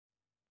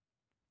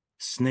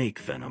Snake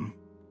venom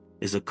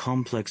is a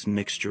complex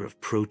mixture of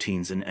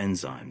proteins and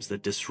enzymes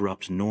that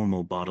disrupt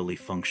normal bodily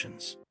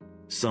functions.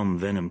 Some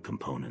venom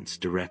components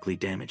directly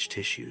damage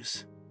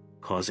tissues,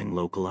 causing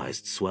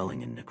localized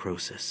swelling and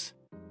necrosis.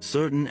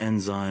 Certain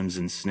enzymes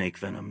in snake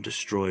venom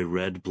destroy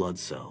red blood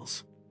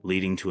cells,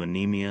 leading to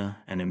anemia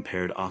and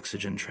impaired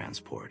oxygen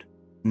transport.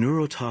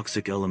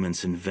 Neurotoxic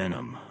elements in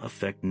venom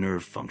affect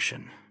nerve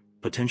function,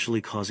 potentially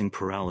causing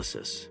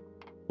paralysis,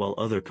 while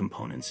other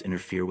components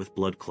interfere with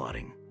blood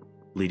clotting,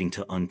 leading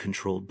to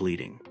uncontrolled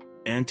bleeding.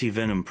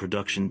 Antivenom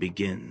production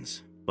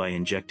begins by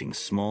injecting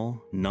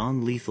small,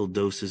 non-lethal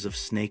doses of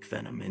snake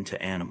venom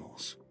into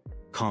animals,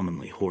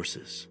 commonly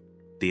horses.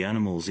 The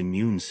animal's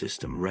immune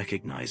system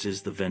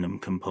recognizes the venom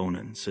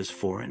components as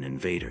foreign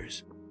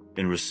invaders.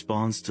 In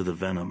response to the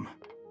venom,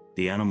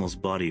 the animal's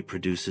body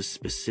produces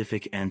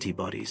specific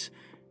antibodies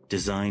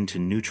designed to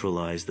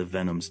neutralize the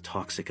venom's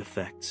toxic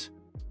effects.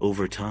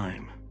 Over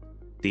time,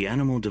 the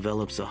animal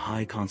develops a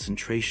high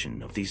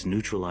concentration of these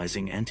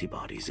neutralizing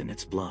antibodies in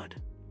its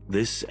blood.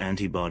 This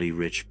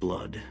antibody-rich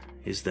blood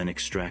is then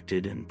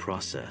extracted and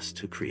processed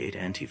to create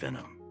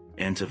antivenom.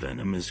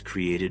 Antivenom is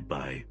created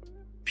by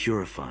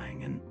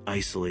purifying and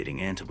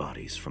isolating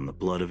antibodies from the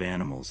blood of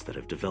animals that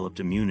have developed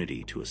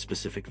immunity to a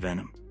specific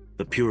venom.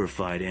 The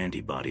purified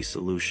antibody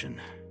solution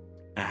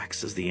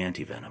acts as the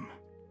antivenom,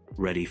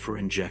 ready for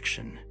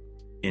injection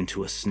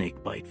into a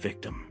snakebite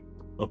victim.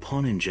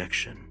 Upon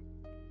injection,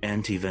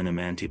 antivenom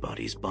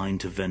antibodies bind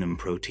to venom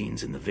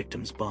proteins in the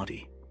victim's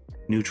body,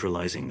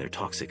 neutralizing their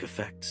toxic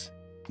effects.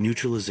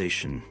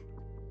 Neutralization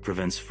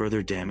prevents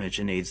further damage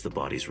and aids the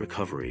body's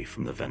recovery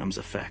from the venom's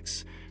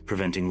effects,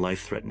 preventing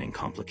life-threatening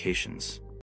complications.